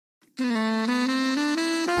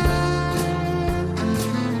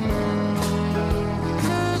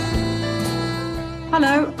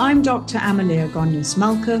Hello, I'm Dr. Amalia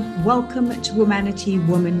Gonyas-Malka. Welcome to Humanity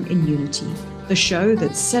Woman in Unity, the show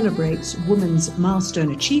that celebrates women's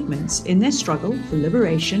milestone achievements in their struggle for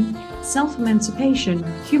liberation, self-emancipation,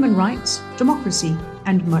 human rights, democracy,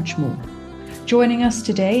 and much more. Joining us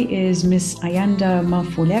today is Ms. Ayanda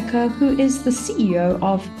Mafuleka, who is the CEO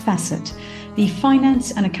of FACET, the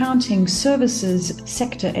Finance and Accounting Services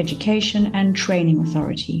Sector Education and Training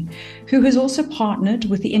Authority, who has also partnered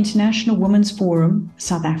with the International Women's Forum,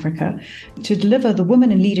 South Africa, to deliver the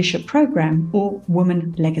Women in Leadership Program or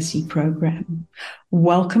Women Legacy Program.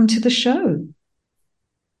 Welcome to the show.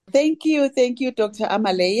 Thank you, Dr.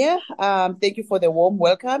 Amalia. Thank you for the warm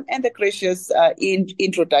welcome and the gracious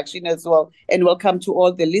introduction as well. And welcome to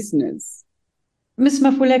all the listeners. Ms.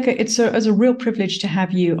 Mafuleka, it's a real privilege to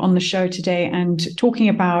have you on the show today and talking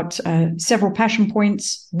about several passion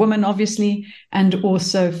points, women obviously, and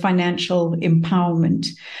also financial empowerment.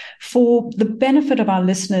 For the benefit of our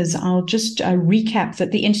listeners, I'll just recap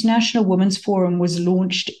that the International Women's Forum was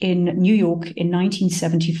launched in New York in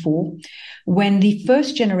 1974, when the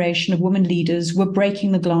first generation of women leaders were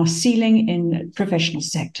breaking the glass ceiling in professional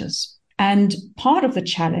sectors. And part of the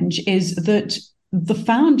challenge is that the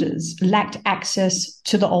founders lacked access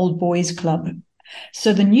to the old boys club.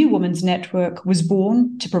 So the New Women's Network was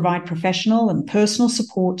born to provide professional and personal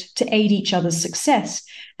support to aid each other's success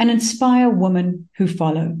and inspire women who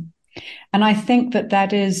follow. And I think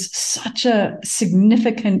that is such a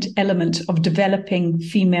significant element of developing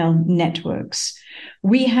female networks.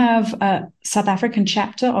 We have a South African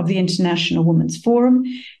chapter of the International Women's Forum,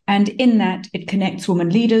 and in that it connects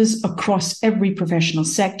women leaders across every professional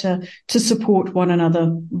sector to support one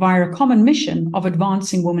another via a common mission of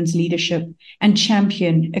advancing women's leadership and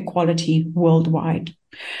champion equality worldwide.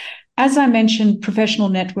 As I mentioned, professional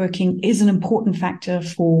networking is an important factor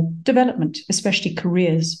for development, especially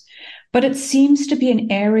careers, but it seems to be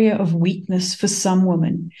an area of weakness for some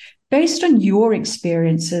women. Based on your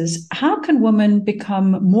experiences, how can women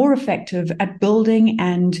become more effective at building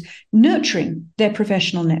and nurturing their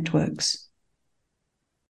professional networks?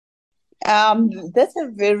 That's a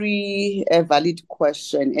very valid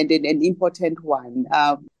question and an important one.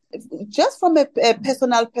 Just from a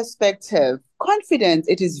personal perspective, confidence,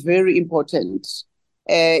 it is very important,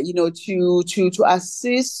 to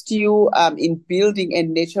assist you in building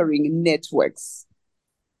and nurturing networks.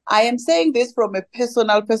 I am saying this from a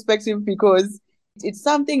personal perspective because it's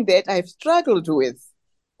something that I've struggled with,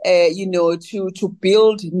 to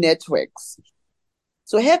build networks.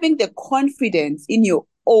 So having the confidence in your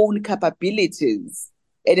own capabilities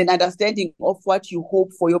and an understanding of what you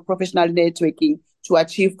hope for your professional networking to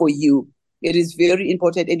achieve for you, it is very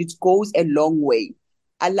important and it goes a long way.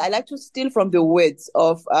 I like to steal from the words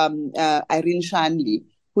of Irene Shanley,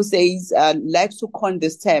 who says, likes to coin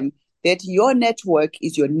this term, that your network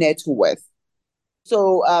is your net worth.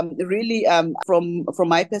 So really, from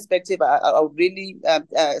my perspective, I would really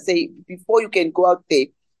say before you can go out there,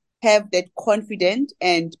 have that confidence,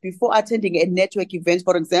 and before attending a network event,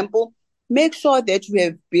 for example, make sure that you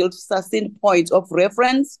have built succinct points of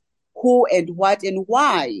reference, who and what and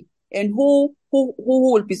why, and who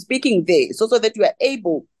will be speaking there, so that you are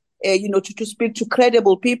able, to speak to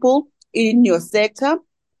credible people in your sector,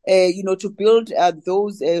 to build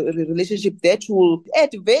those relationships that will add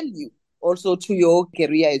value also to your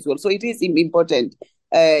career as well. So it is important,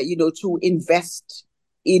 to invest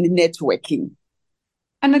in networking.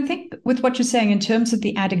 And I think with what you're saying in terms of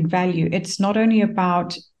the adding value, it's not only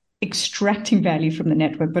about extracting value from the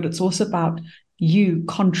network, but it's also about you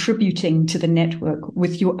contributing to the network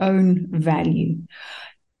with your own value.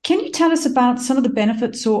 Can you tell us about some of the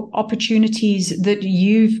benefits or opportunities that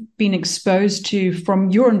you've been exposed to from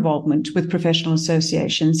your involvement with professional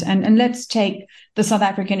associations? And let's take the South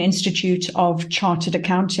African Institute of Chartered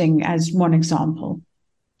Accounting as one example.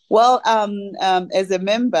 Well, as a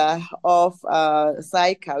member of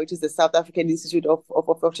SAICA, which is the South African Institute of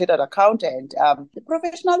Chartered Accountant, the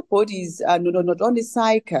professional bodies, not only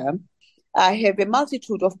SAICA, have a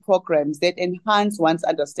multitude of programs that enhance one's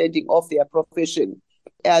understanding of their profession.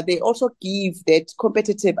 They also give that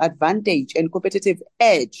competitive advantage and competitive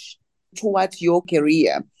edge towards your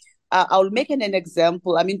career. I'll make an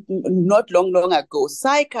example. I mean, not long ago,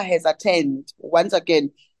 SAICA has attained, once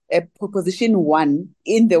again, a position 1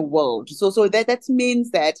 in the world. So that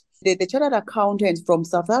means that the chartered accountants from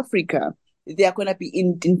South Africa, they are going to be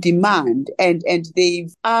in demand and they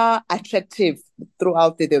are attractive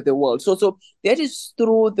throughout the world. So that is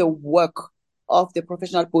through the work of the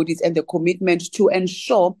professional bodies and the commitment to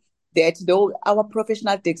ensure that though our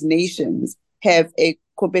professional designations have a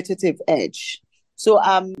competitive edge. So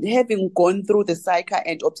having gone through the SAICA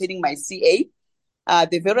and obtaining my CA,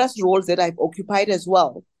 the various roles that I've occupied as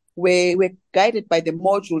well were guided by the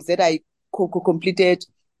modules that I completed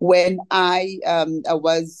when I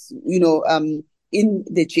was, in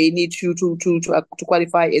the journey to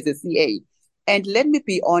qualify as a CA. And let me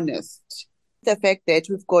be honest, the fact that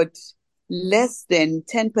we've got less than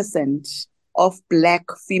 10% of Black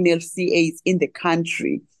female CAs in the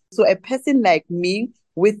country. So a person like me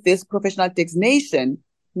with this professional designation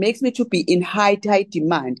makes me to be in high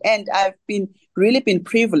demand. And I've really been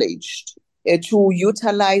privileged to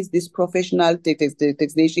utilize this professional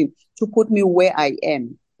designation to put me where I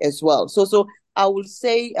am as well. So I will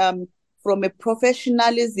say from a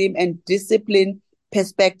professionalism and discipline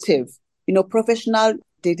perspective, professional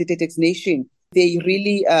designation, they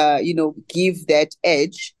really, give that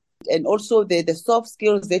edge. And also the soft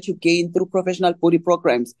skills that you gain through professional body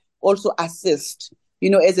programs also assist.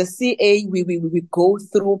 As a CA, we go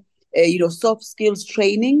through, soft skills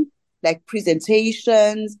training, like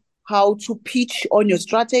presentations, how to pitch on your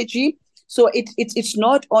strategy. So it's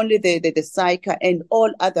not only the psycha and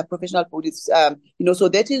all other professional bodies, so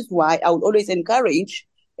that is why I would always encourage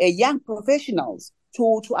young professionals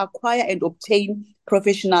to acquire and obtain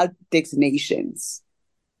professional designations.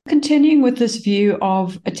 Continuing with this view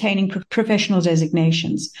of attaining professional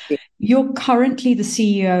designations, you're currently the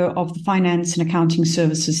CEO of the Finance and Accounting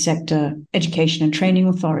Services Sector Education and Training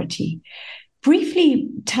Authority. Briefly,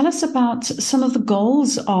 tell us about some of the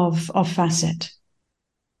goals of FACET.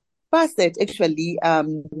 FACET actually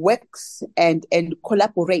works and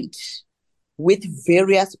collaborate with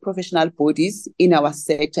various professional bodies in our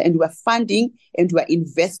sector, and we're funding and we're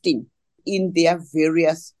investing in their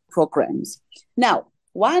various programs. Now,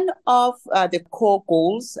 one of the core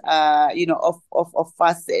goals, of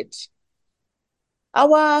FACET,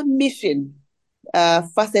 our mission,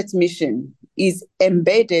 FACET mission, is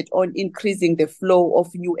embedded on increasing the flow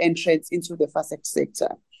of new entrants into the FACET sector.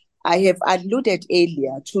 I have alluded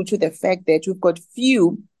earlier to the fact that we've got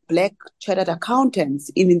few Black chartered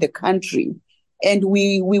accountants in the country, and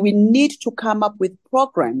we need to come up with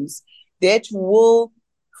programs that will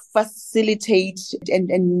facilitate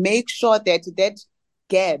and make sure that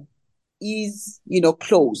gap is,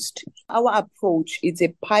 closed. Our approach is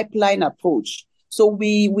a pipeline approach. So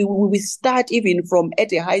we start even from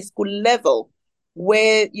at a high school level,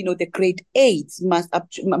 where the grade 8s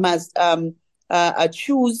must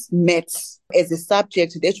choose maths as a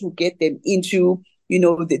subject that will get them into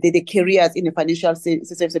the careers in the financial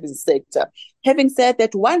services sector. Having said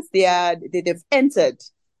that, once they've entered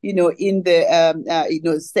in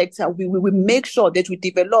the sector, we make sure that we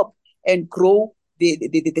develop and grow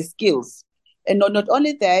the skills. And not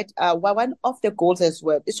only that, one of the goals as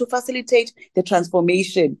well is to facilitate the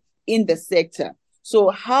transformation in the sector.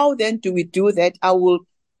 So how then do we do that? I will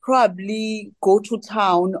probably go to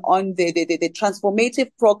town on the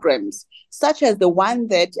transformative programs, such as the one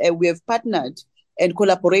that we have partnered and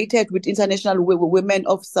collaborated with International Women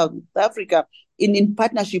of South Africa in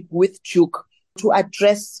partnership with Duke to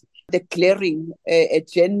address the glaring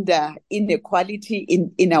gender inequality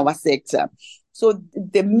in our sector. So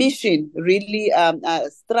the mission really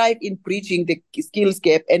strive in bridging the skills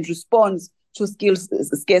gap and response to skills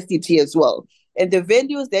scarcity as well. And the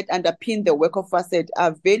values that underpin the work of FACET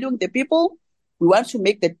are valuing the people. We want to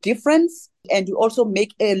make the difference, and we also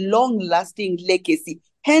make a long-lasting legacy.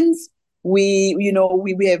 Hence, we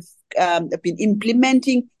have been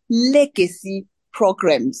implementing legacy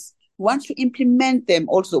programs. We want to implement them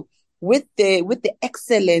also with the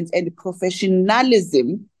excellence and the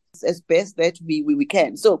professionalism as best that we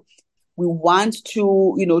can. So we want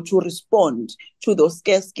to respond to those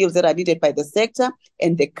scarce skills that are needed by the sector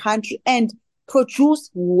and the country, and produce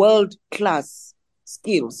world-class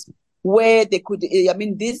skills where they could,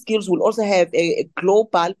 these skills will also have a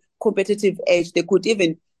global competitive edge. They could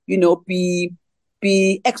even,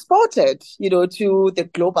 be exported, to the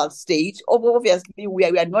global stage. Obviously, we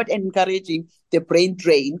are not encouraging the brain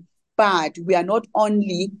drain, but we are not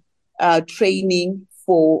only training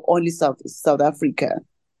for only South Africa.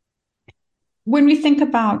 When we think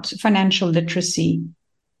about financial literacy,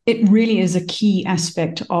 it really is a key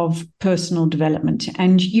aspect of personal development.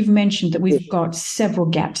 And you've mentioned that we've got several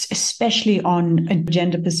gaps, especially on a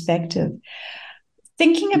gender perspective.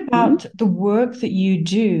 Thinking about the work that you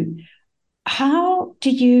do, how do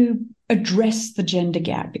you address the gender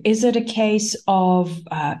gap? Is it a case of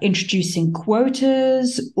introducing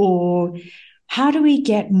quotas, or how do we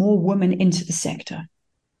get more women into the sector?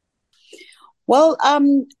 Well,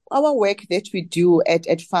 our work that we do at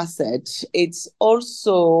FACET, it's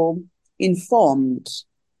also informed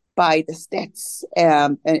by the stats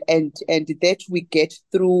and that we get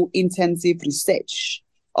through intensive research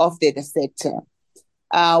of the sector.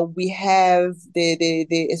 We have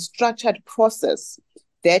the structured process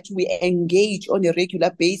that we engage on a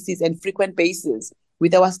regular basis and frequent basis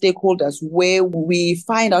with our stakeholders, where we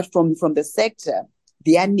find out from the sector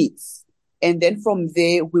their needs. And then from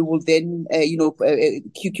there, we will then,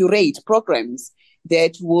 curate programs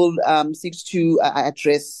that will seek to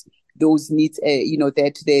address those needs,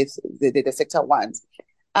 that the sector wants.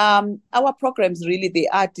 Our programs really, they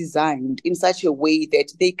are designed in such a way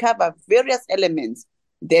that they cover various elements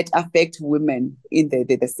that affect women in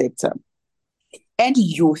the sector and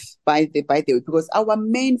youth, by the way, because our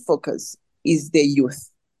main focus is the youth.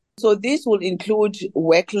 So this will include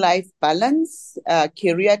work-life balance,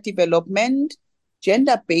 career development,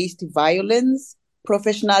 gender-based violence,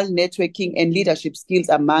 professional networking, and leadership skills,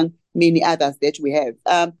 among many others that we have.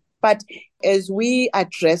 But as we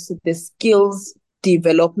address the skills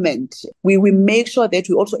development, we make sure that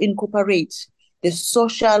we also incorporate the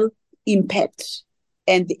social impact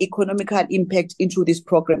and the economical impact into this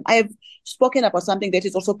program. I have spoken about something that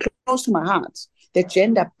is also close to my heart, the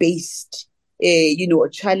gender-based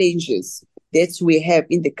challenges that we have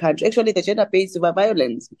in the country. Actually, the gender-based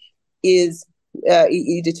violence is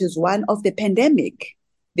it is one of the pandemic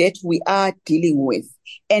that we are dealing with.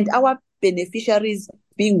 And our beneficiaries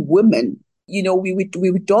being women,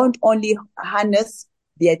 we don't only harness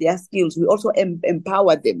their skills, we also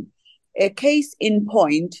empower them. A case in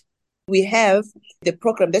point, we have the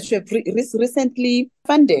program that we have recently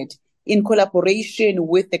funded in collaboration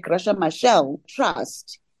with the Gracia Machel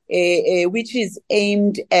Trust, which is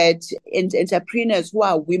aimed at entrepreneurs who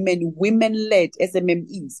are women-led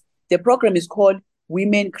SMMEs. The program is called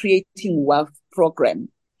Women Creating Wealth Program.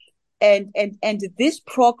 And this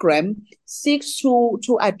program seeks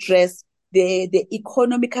to address the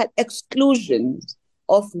economical exclusion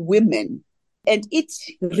of women. And its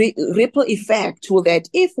ripple effect will that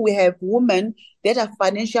if we have women that are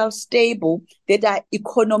financially stable, that are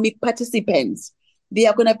economic participants, they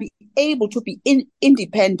are going to be able to be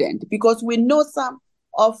independent, because we know some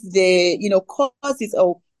of the causes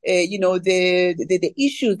of the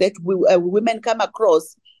issues that women come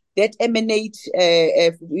across that emanate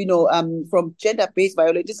from gender-based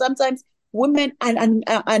violence. Sometimes women are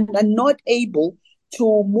not able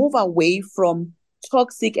to move away from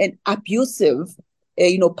toxic and abusive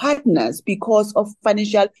partners because of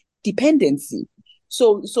financial dependency.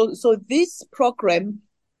 So this program,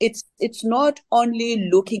 it's not only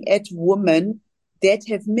looking at women that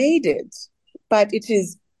have made it, but it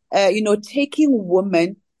is taking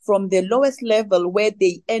women from the lowest level where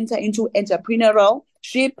they enter into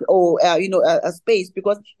entrepreneurship or a space,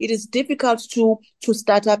 because it is difficult to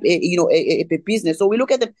start up a business. So we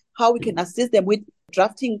look at how we can assist them with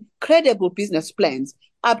drafting credible business plans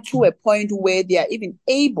up to a point where they are even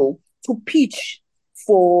able to pitch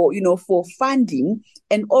for funding,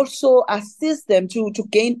 and also assist them to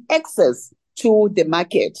gain access to the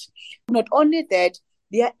market. Not only that,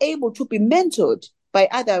 they are able to be mentored by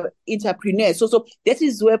other entrepreneurs. So that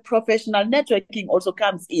is where professional networking also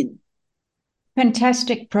comes in.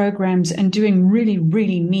 Fantastic programs and doing really,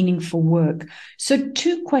 really meaningful work. So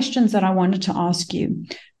 2 questions that I wanted to ask you.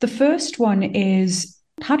 The first one is,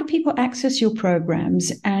 how do people access your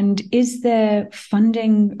programs, and is there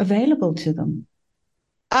funding available to them?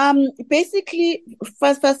 Basically,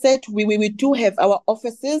 first said, we do have our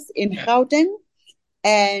offices in Gauteng.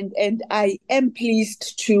 And I am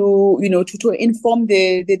pleased to inform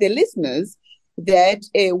the listeners that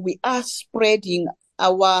we are spreading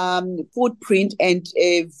our footprint and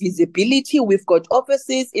visibility. We've got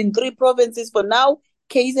offices in 3 provinces for now: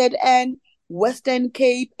 KZN, Western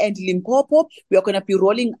Cape, and Limpopo. We are going to be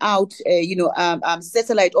rolling out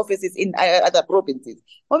satellite offices in other provinces.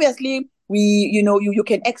 Obviously, you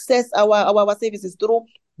can access our services through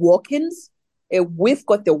walk-ins. We've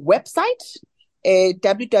got the website,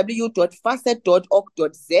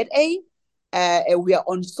 www.facet.org.za. We are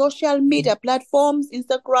on social media platforms,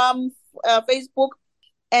 Instagram, Facebook,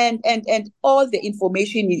 and all the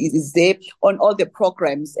information is there on all the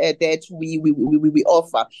programs that we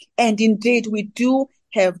offer. And indeed, we do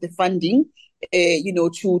have the funding,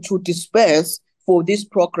 to disperse for these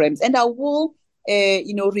programs. And I will,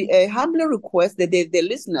 humbly request that the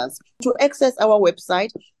listeners to access our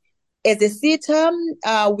website. As a Seta,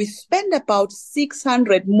 we spend about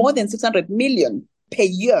more than 600 million per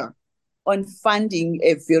year on funding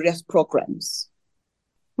various programs.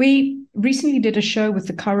 We recently did a show with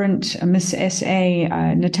the current Miss SA,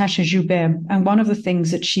 Natasha Joubert, and one of the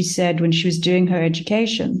things that she said when she was doing her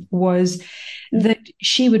education was that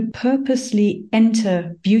she would purposely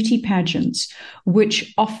enter beauty pageants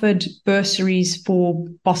which offered bursaries for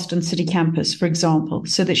Boston City campus, for example,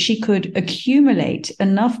 so that she could accumulate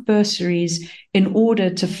enough bursaries in order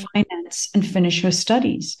to finance and finish her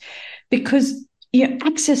studies. Because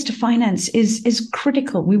access to finance is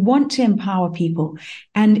critical. We want to empower people.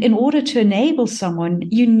 And in order to enable someone,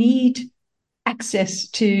 you need access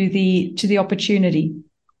to the opportunity.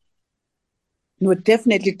 No,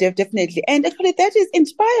 definitely, definitely. And actually, that is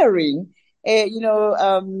inspiring. By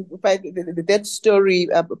that story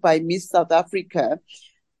by Miss South Africa,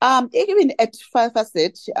 even at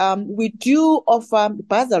Facet, we do offer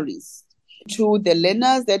bursaries to the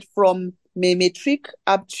learners that from matric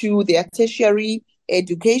up to their tertiary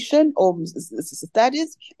education or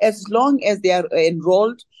studies, as long as they are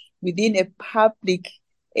enrolled within a public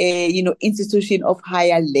institution of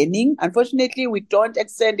higher learning. Unfortunately, we don't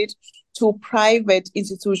extend it to private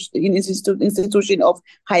institution of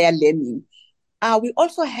higher learning. We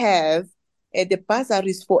also have the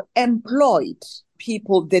bursaries for employed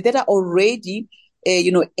people that are already,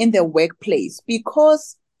 in the workplace,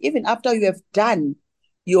 because even after you have done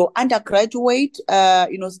your undergraduate,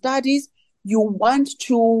 studies, you want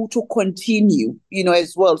to continue,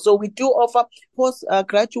 as well. So we do offer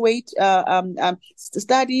postgraduate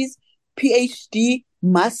studies, PhD,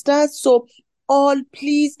 masters. So all,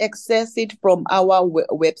 please access it from our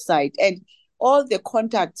website, and all the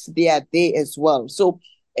contacts, they are there as well. So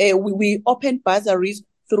we open bursaries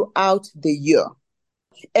throughout the year.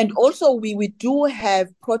 And also we do have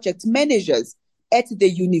project managers at the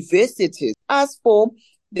universities. As for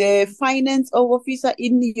the finance officer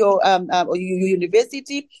in your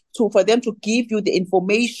university for them to give you the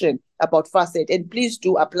information about Facet, and please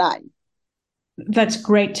do apply. That's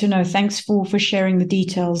great to know. Thanks for sharing the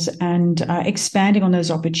details and expanding on those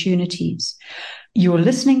opportunities. You're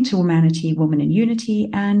listening to Humanity, Women in Unity,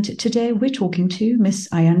 and today we're talking to Miss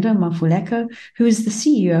Ayanda Mafuleka, who is the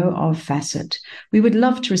CEO of Facet. We would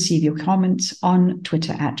love to receive your comments on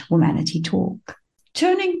Twitter at Humanity Talk.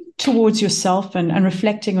 Turning towards yourself and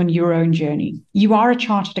reflecting on your own journey, you are a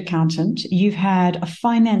chartered accountant. You've had a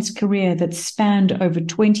finance career that spanned over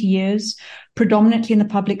 20 years, predominantly in the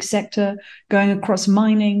public sector, going across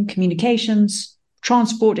mining, communications,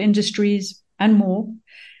 transport industries, and more.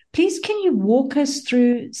 Please, can you walk us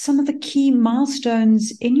through some of the key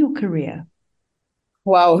milestones in your career?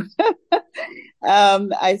 Wow.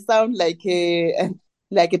 I sound like a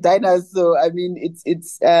dinosaur. I mean,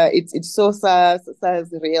 it's so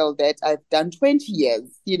surreal that I've done 20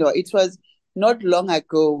 years. It was not long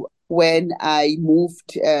ago when I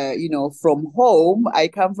moved, from home. I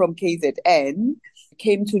come from KZN,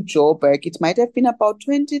 came to Joburg. It might have been about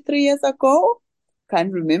 23 years ago.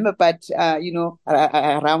 Can't remember, but,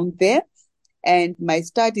 around there. And my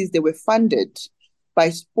studies, they were funded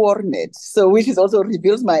by Spornet. So, which is also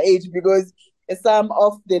reveals my age, because some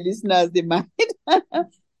of the listeners, they might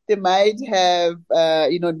they might have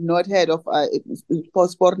not heard of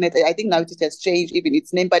Spornet. I think now it has changed even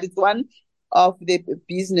its name, but it's one of the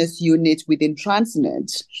business units within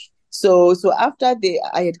Transnet. So after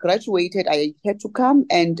I had graduated, I had to come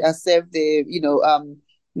and serve the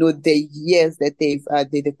the years that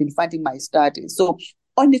they've been funding my studies. So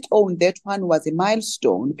on its own, that one was a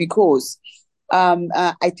milestone, because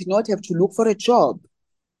I did not have to look for a job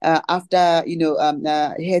after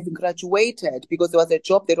having graduated, because there was a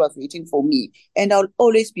job that was waiting for me, and I'll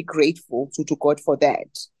always be grateful to God for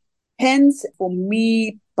that. Hence, for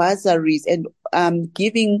me, bursaries and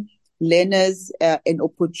giving learners an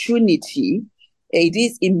opportunity, it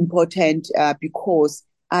is important because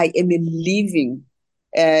I am a living,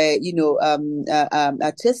 a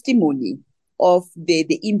testimony of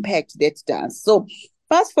the impact that does. So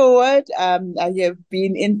fast forward, I have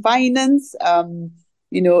been in finance,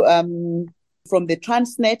 from the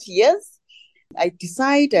Transnet years. I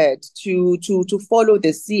decided to follow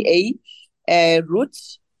the CA route.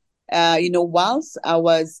 Whilst I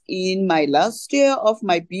was in my last year of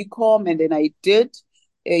my BCom, and then I did,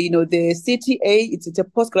 the CTA. It's a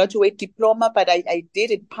postgraduate diploma, but I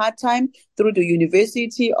did it part-time through the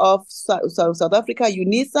University of South Africa,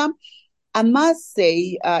 UNISA. I must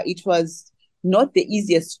say, it was not the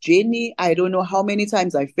easiest journey. I don't know how many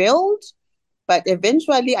times I failed, but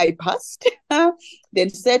eventually I passed. Then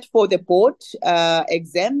set for the board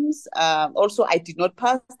exams. Also, I did not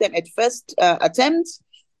pass them at first attempt.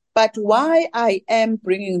 But why I am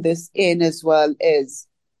bringing this in as well is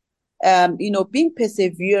being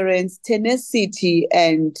perseverance, tenacity,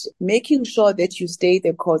 and making sure that you stay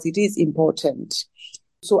the course, it is important.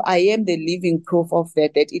 So I am the living proof of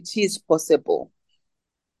that it is possible.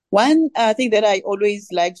 One thing that I always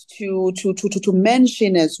like to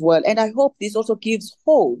mention as well, and I hope this also gives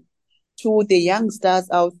hope to the youngsters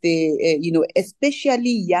out there,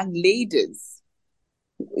 especially young ladies.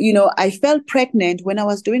 I felt pregnant when I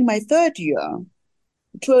was doing my third year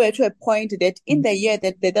to a point that in the year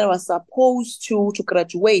that I was supposed to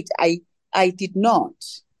graduate, I did not.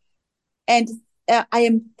 And I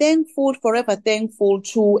am thankful, forever thankful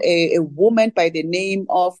to a woman by the name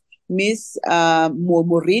of Miss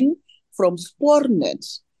Maureen from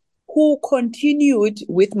Spornet, who continued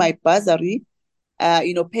with my bursary,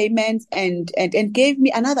 payments and gave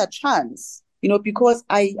me another chance, because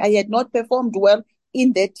I had not performed well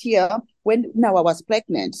in that year when now I was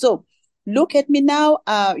pregnant. So look at me now,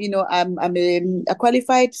 I'm a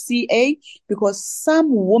qualified CA because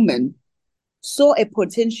some woman saw a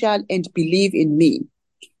potential and believe in me.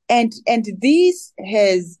 And this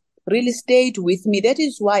has really stayed with me. That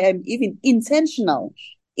is why I'm even intentional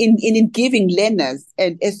in giving learners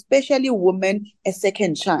and especially women a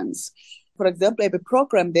second chance. For example, I have a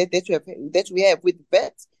program that we have with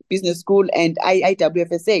VET Business School and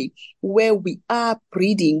IWFSA, where we are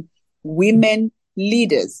breeding women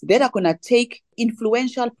leaders that are going to take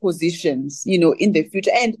influential positions, in the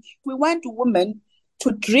future. And we want women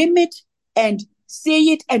to dream it and say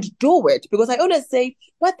it and do it, because I always say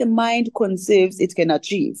what the mind conceives it can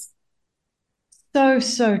achieve.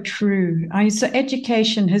 So true. So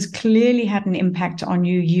education has clearly had an impact on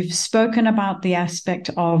you. You've spoken about the aspect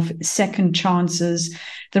of second chances.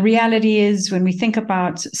 The reality is, when we think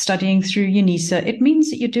about studying through UNISA, it means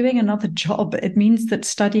that you're doing another job. It means that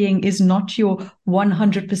studying is not your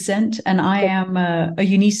 100%. And I am a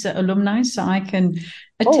UNISA alumni, so I can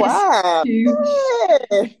attest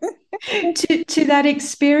to that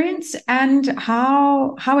experience and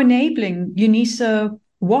how enabling UNISA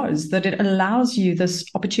was, that it allows you this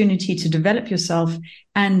opportunity to develop yourself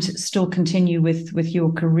and still continue with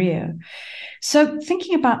your career. So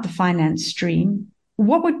thinking about the finance stream,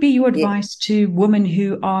 what would be your advice to women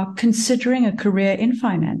who are considering a career in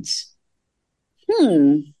finance?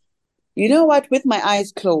 You know what? With my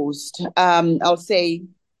eyes closed, I'll say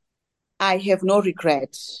I have no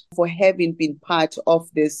regret for having been part of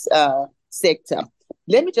this sector.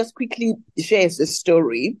 Let me just quickly share a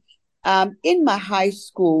story. In my high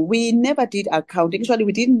school, we never did accounting. Actually,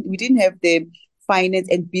 we didn't have the finance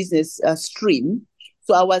and business stream.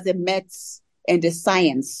 So I was a maths and a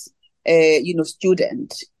science,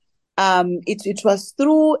 student. It was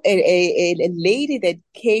through a lady that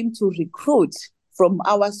came to recruit from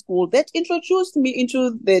our school that introduced me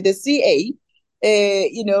into the CA,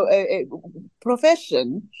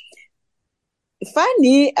 profession.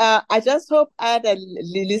 Funny, I just hope other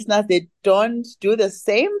listeners, they don't do the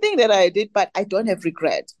same thing that I did, but I don't have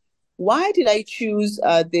regret. Why did I choose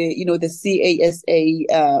the CASA,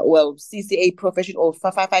 CCA profession or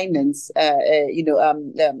finance,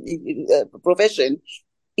 profession?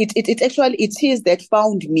 It is that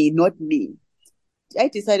found me, not me. I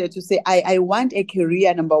decided to say I want a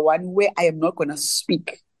career, number one, where I am not going to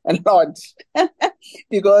speak a lot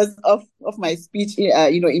because of my speech,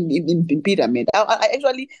 in pyramid. I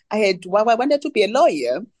wanted to be a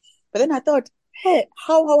lawyer, but then I thought, hey,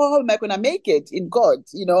 how am I going to make it in God,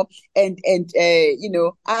 and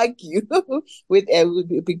argue with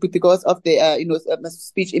because of the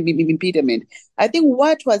speech impediment. I think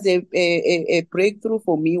what was a breakthrough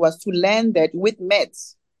for me was to learn that with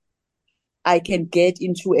maths, I can get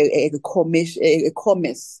into a commerce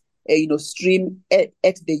stream at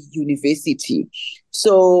the university.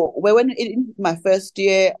 So when in my first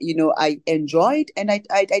year, I enjoyed and I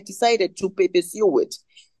decided to pursue it.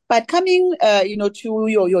 But coming, to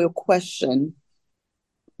your question,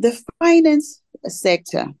 the finance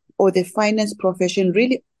sector or the finance profession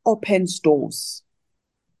really opens doors.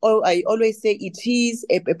 Or I always say it is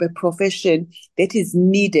a profession that is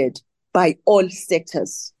needed by all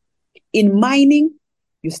sectors. In mining,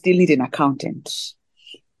 you still need an accountant.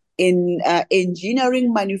 In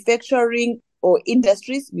engineering, manufacturing, or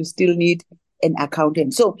industries, you still need an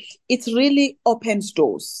accountant. So it really opens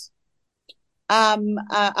doors. I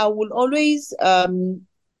will always,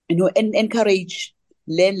 encourage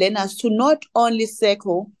learners to not only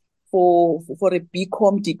settle for a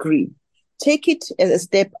BCom degree. Take it as a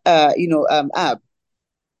step, up.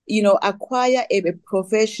 Acquire a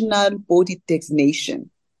professional body designation.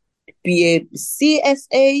 Be a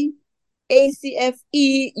CSA,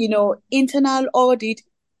 ACFE, internal audit,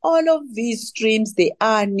 all of these streams, they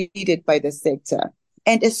are needed by the sector.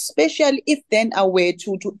 And especially if then I were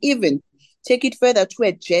to even take it further to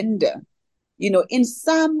a gender, in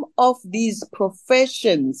some of these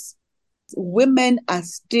professions, women are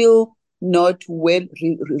still not well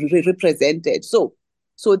represented. So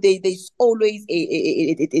there's always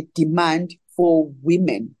a demand for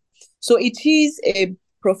women. So it is a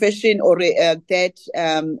profession or a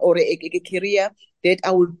career that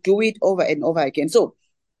I will do it over and over again. So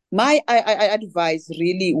my advice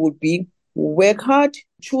really would be work hard,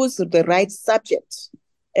 choose the right subject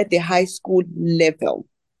at the high school level.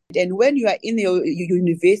 And when you are in your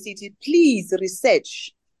university, please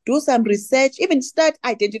research, do some research, even start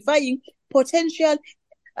identifying potential,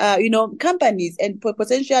 companies and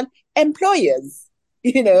potential employers,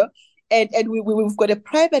 and we've got a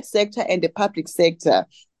private sector and a public sector.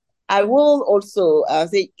 I will also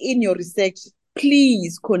say in your research,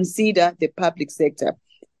 please consider the public sector,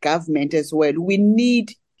 government as well. We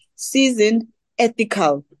need seasoned,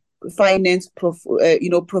 ethical finance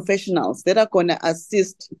professionals that are going to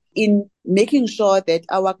assist in making sure that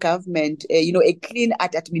our government, a clean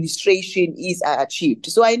administration is achieved.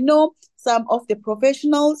 So I know some of the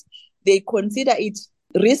professionals, they consider it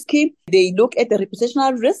risky. They look at the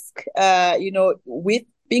reputational risk, with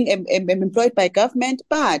being employed by government.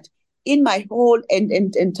 But in my whole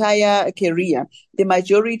and entire career, the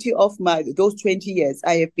majority of those 20 years,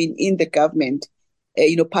 I have been in the government,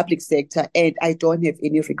 public sector, and I don't have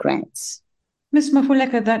any regrets. Ms.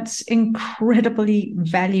 Mafuleka, that's incredibly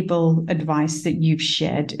valuable advice that you've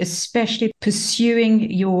shared, especially pursuing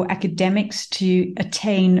your academics to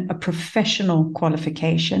attain a professional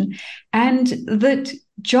qualification, and that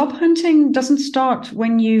job hunting doesn't start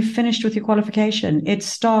when you've finished with your qualification. It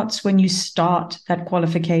starts when you start that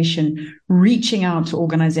qualification, reaching out to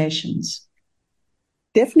organizations.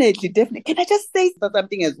 Definitely. Can I just say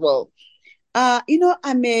something as well?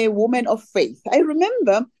 I'm a woman of faith. I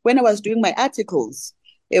remember when I was doing my articles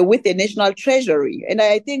with the National Treasury, and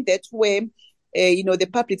I think that's where, the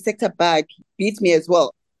public sector bag beat me as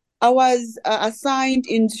well. I was assigned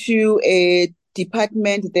into a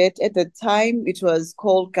department that at the time it was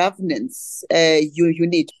called governance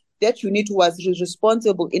unit. That unit was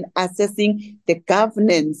responsible in assessing the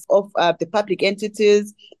governance of the public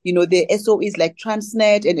entities, the SOEs like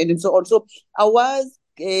Transnet and so on. So I was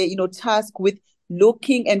tasked with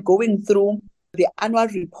looking and going through the annual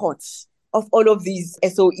reports of all of these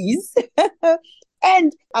SOEs.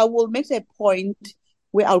 And I will make a point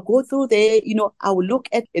where I'll go through there, I will look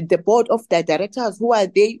at the board of the directors. Who are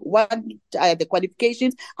they? What are the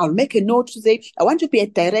qualifications? I'll make a note to say, I want to be a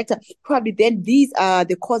director. Probably then these are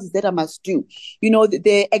the courses that I must do.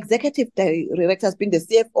 The executive directors being the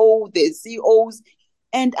CFO, the CEOs.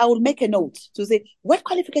 And I will make a note to say, what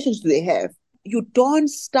qualifications do they have? You don't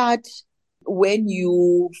start when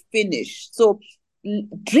you finish. So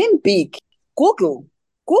dream big. Google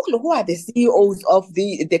who are the CEOs of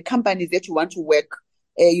the companies that you want to work,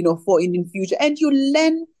 for in future, and you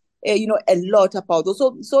learn, a lot about those.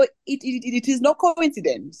 So it is no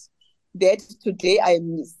coincidence that today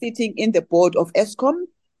I'm sitting in the board of ESCOM,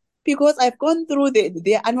 because I've gone through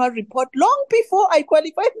their annual report long before I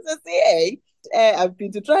qualified as a CA. I've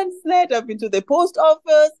been to Transnet, I've been to the post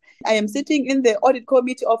office. I am sitting in the audit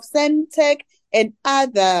committee of Centec and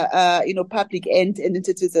other, public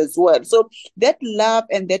entities as well. So that love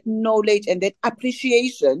and that knowledge and that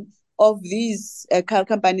appreciation of these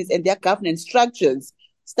companies and their governance structures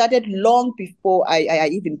started long before I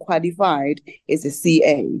even qualified as a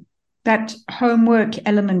CA. That homework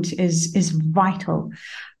element is vital.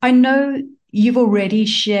 I know you've already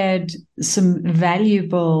shared some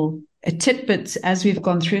valuable tidbits as we've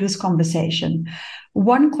gone through this conversation.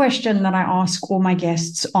 One question that I ask all my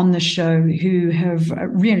guests on the show who have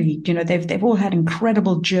really, they've all had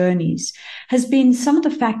incredible journeys, has been some of the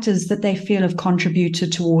factors that they feel have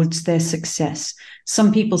contributed towards their success.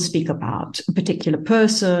 Some people speak about a particular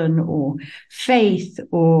person or faith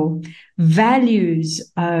or values.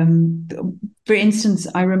 For instance,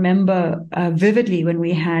 I remember vividly when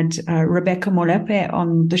we had Rebecca Molepe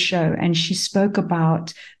on the show, and she spoke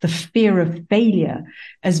about the fear of failure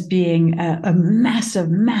as being a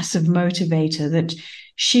massive, massive motivator, that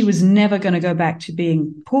she was never going to go back to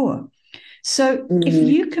being poor. So if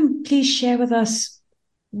you can please share with us,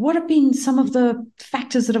 what have been some of the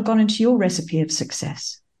factors that have gone into your recipe of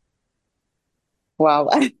success? Wow.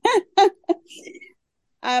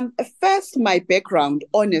 First, my background,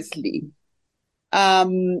 honestly.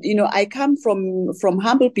 I come from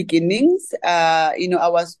humble beginnings. I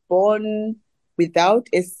was born without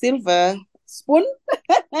a silver spoon.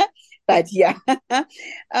 But yeah,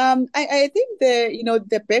 I think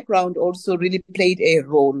the background also really played a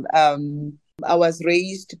role. I was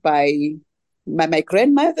raised by my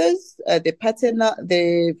grandmothers, the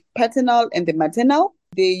paternal and the maternal.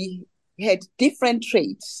 They had different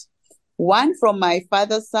traits. One from my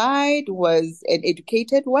father's side was an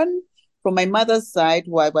educated one. From my mother's side,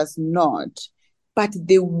 who I was not. But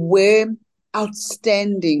they were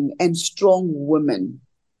outstanding and strong women.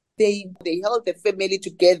 They held the family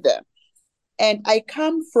together. And I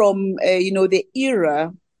come from, the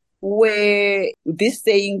era where this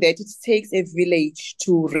saying that it takes a village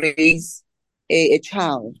to raise a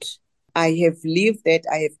child. I have lived that.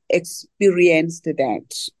 I have experienced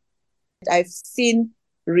that. I've seen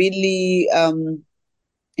really,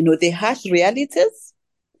 the harsh realities.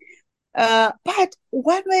 But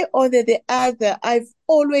one way or the other, I've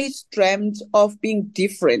always dreamt of being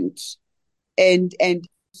different and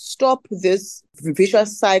stop this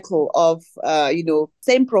vicious cycle of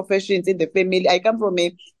same professions in the family. I come from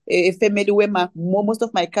a family where most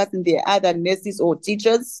of my cousins, they are either nurses or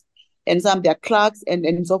teachers, and some they're clerks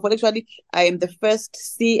and so forth. Actually, I am the first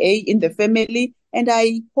CA in the family, and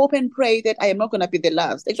I hope and pray that I am not going to be the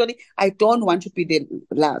last. Actually, I don't want to be the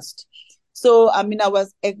last. So I mean, I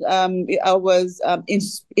was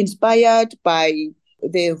inspired by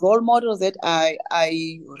the role models that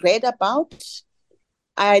I read about.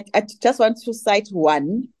 I just want to cite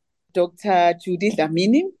one, Dr. Judy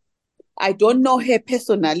Dlamini. I don't know her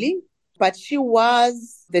personally, but she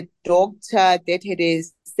was the doctor that had a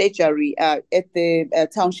surgery at the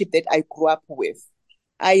township that I grew up with.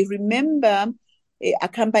 I remember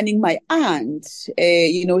accompanying my aunt.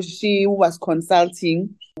 She was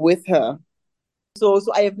consulting with her. So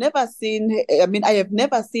I have never seen. I have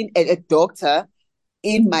never seen a doctor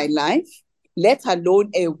in my life, let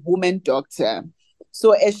alone a woman doctor.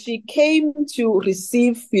 So as she came to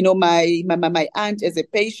receive, my aunt as a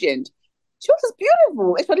patient, she was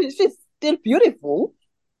beautiful. Actually, she's still beautiful.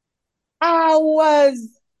 I was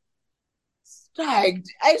struck.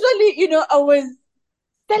 Actually, I was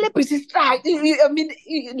celebrity struck. I mean,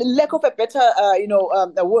 lack of a better,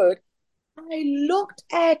 a word. I looked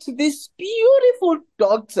at this beautiful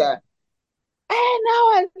doctor, and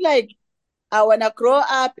I was like, I want to grow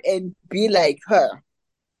up and be like her.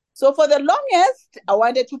 So for the longest, I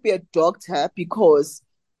wanted to be a doctor because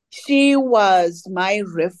she was my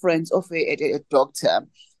reference of a doctor.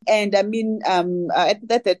 And I mean, at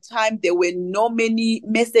that time, there were no many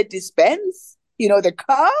Mercedes-Benz, the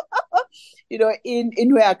car,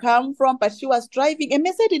 in where I come from. But she was driving a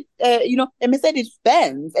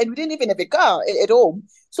Mercedes-Benz, and we didn't even have a car at home.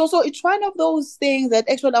 So it's one of those things that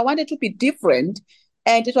actually I wanted to be different.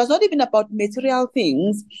 And it was not even about material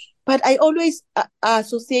things, but I always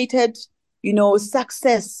associated,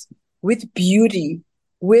 success with beauty,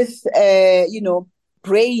 with,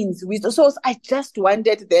 brains. So I just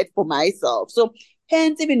wanted that for myself. So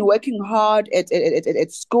hence, even working hard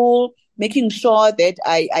at school, making sure that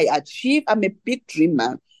I achieve. I'm a big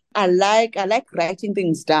dreamer. I like writing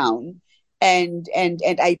things down, and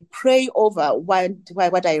I pray over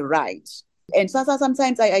what I write. And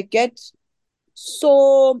sometimes I get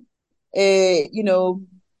so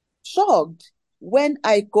shocked when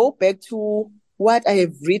I go back to what I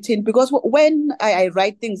have written, because when I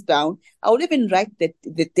write things down, I will even write the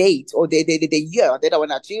date or the year that I want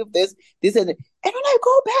to achieve this, and when I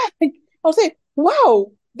go back, I'll say,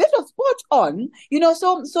 wow, this was spot on.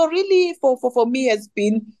 So really for me has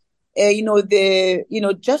been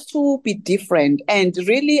just to be different. And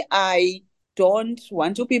really, I don't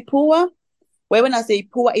want to be poor. Where when I say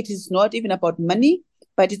poor, it is not even about money,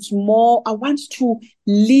 but it's more, I want to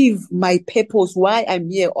live my purpose, why I'm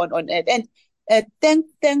here on earth. And thank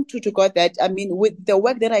to God that, I mean, with the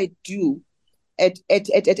work that I do at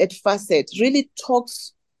Facet, really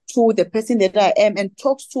talks to the person that I am and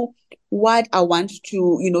talks to what I want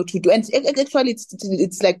to do. And actually,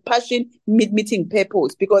 it's like passion meeting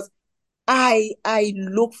purpose, because I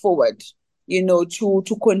look forward,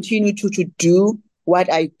 to continue to do what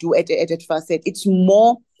I do at Facet. It's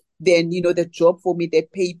more than, the job for me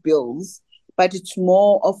that pay bills, but it's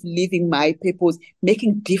more of living my purpose,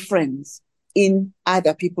 making difference in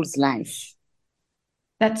other people's life.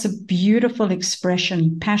 That's a beautiful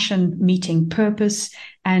expression, passion meeting purpose.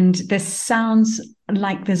 And this sounds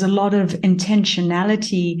like there's a lot of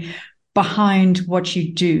intentionality behind what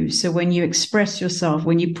you do. So when you express yourself,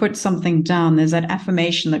 when you put something down, there's that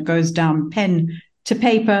affirmation that goes down pen to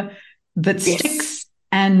paper that sticks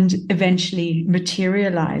and eventually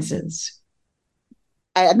materializes.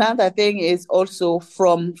 Another thing is also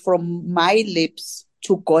from my lips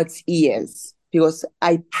to God's ears, because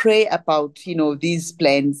I pray about, these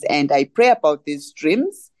plans, and I pray about these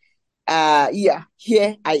dreams.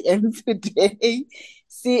 Here I am today.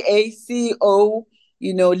 CA, CEO,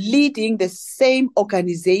 leading the same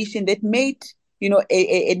organization that made,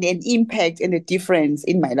 an impact and a difference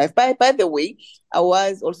in my life. By the way, I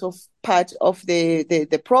was also part of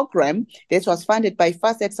the program that was funded by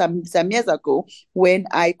FASET some years ago when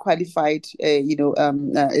I qualified, as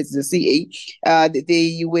the CA.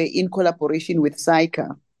 They were in collaboration with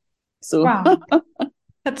SAICA. So, Wow.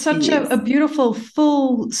 That's such yes. a beautiful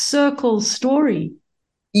full circle story.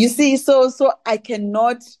 You see, so I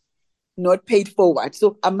cannot not pay it forward.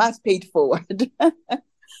 So I must pay it forward.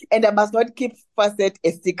 And I must not keep Facet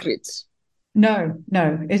a secret. No,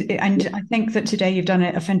 no. And I think that today you've done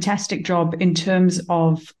a fantastic job in terms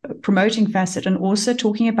of promoting Facet and also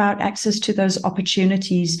talking about access to those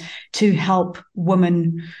opportunities to help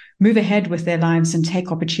women move ahead with their lives and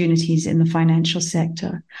take opportunities in the financial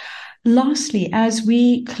sector. Lastly, as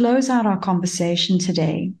we close out our conversation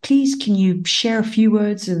today, please can you share a few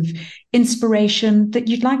words of inspiration that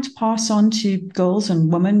you'd like to pass on to girls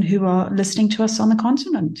and women who are listening to us on the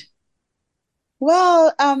continent?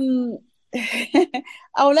 Well, I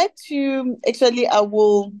would like to actually, I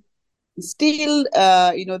will steal,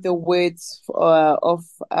 the words of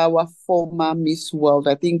our former Miss World,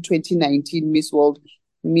 I think 2019 Miss World,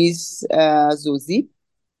 Miss Zozi.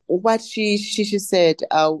 What she said,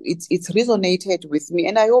 it's resonated with me,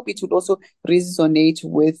 and I hope it would also resonate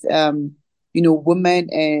with women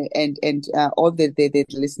and all the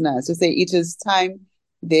listeners. So say it is time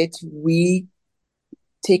that we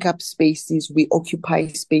take up spaces, we occupy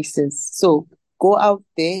spaces. So go out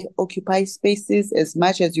there, occupy spaces as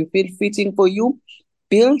much as you feel fitting for you.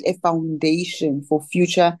 Build a foundation for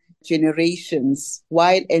future generations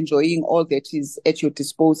while enjoying all that is at your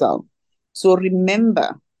disposal. So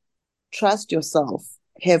remember, trust yourself,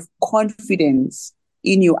 have confidence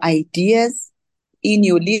in your ideas, in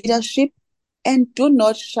your leadership, and do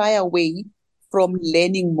not shy away from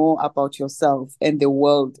learning more about yourself and the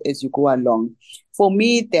world as you go along. For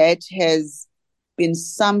me, that has been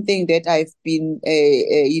something that I've been,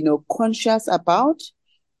 conscious about,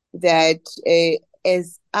 that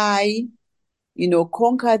as I,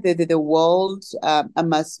 conquer the world, I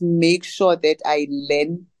must make sure that I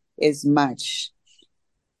learn as much.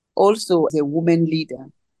 Also, as a woman leader,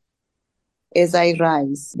 as I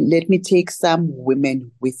rise, let me take some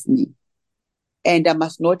women with me. And I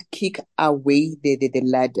must not kick away the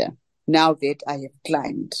ladder now that I have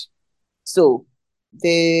climbed. So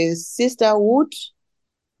the sisterhood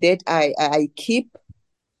that I keep,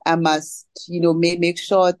 I must, make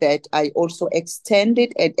sure that I also extend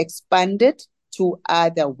it and expand it to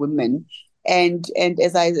other women. And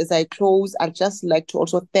as I close, I'd just like to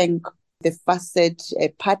also thank the Facet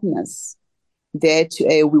partners that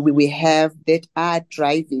we have that are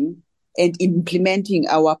driving and implementing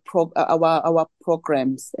our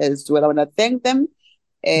programs as well. I want to thank them,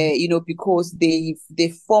 because they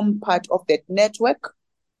form part of that network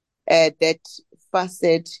that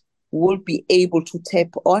Facet will be able to tap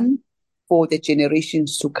on for the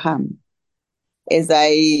generations to come. As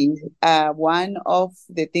one of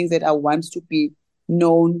the things that I want to be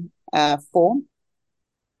known for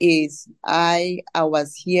is I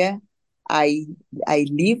was here, I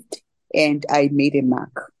lived, and I made a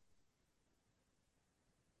mark.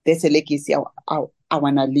 That's a legacy I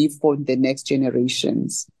want to leave for the next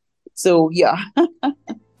generations. So, yeah.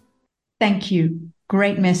 Thank you.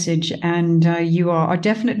 Great message. And you are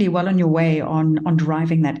definitely well on your way on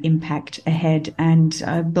driving that impact ahead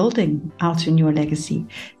and building out in your legacy.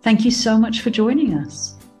 Thank you so much for joining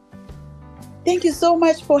us. Thank you so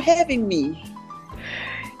much for having me.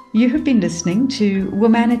 You have been listening to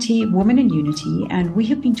Womanity, Woman in Unity, and we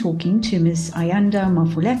have been talking to Ms. Ayanda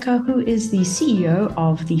Mafuleka, who is the CEO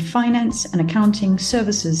of the Finance and Accounting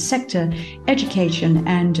Services Sector Education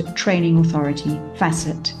and Training Authority,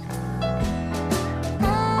 FACET.